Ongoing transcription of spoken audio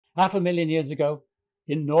500,000 years ago,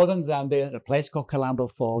 in northern Zambia, at a place called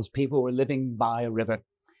Kalambo Falls, people were living by a river.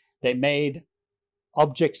 They made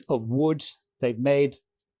objects of wood. They've made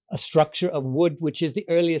a structure of wood, which is the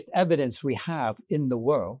earliest evidence we have in the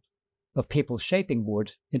world of people shaping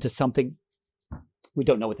wood into something. We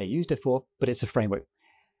don't know what they used it for, but it's a framework.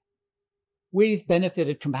 We've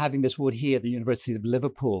benefited from having this wood here at the University of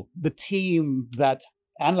Liverpool. The team that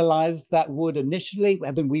analysed that wood initially,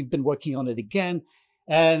 we've been working on it again,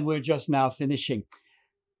 and we're just now finishing.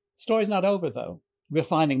 Story's not over, though. We're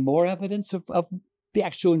finding more evidence of the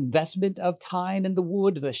actual investment of time in the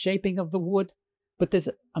wood, the shaping of the wood. But there's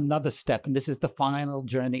another step, and this is the final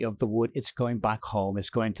journey of the wood. It's going back home.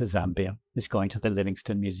 It's going to Zambia. It's going to the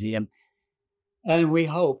Livingstone Museum. And we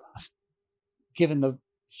hope, given the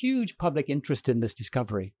huge public interest in this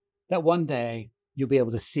discovery, that one day you'll be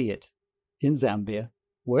able to see it in Zambia,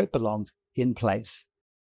 where it belongs, in place.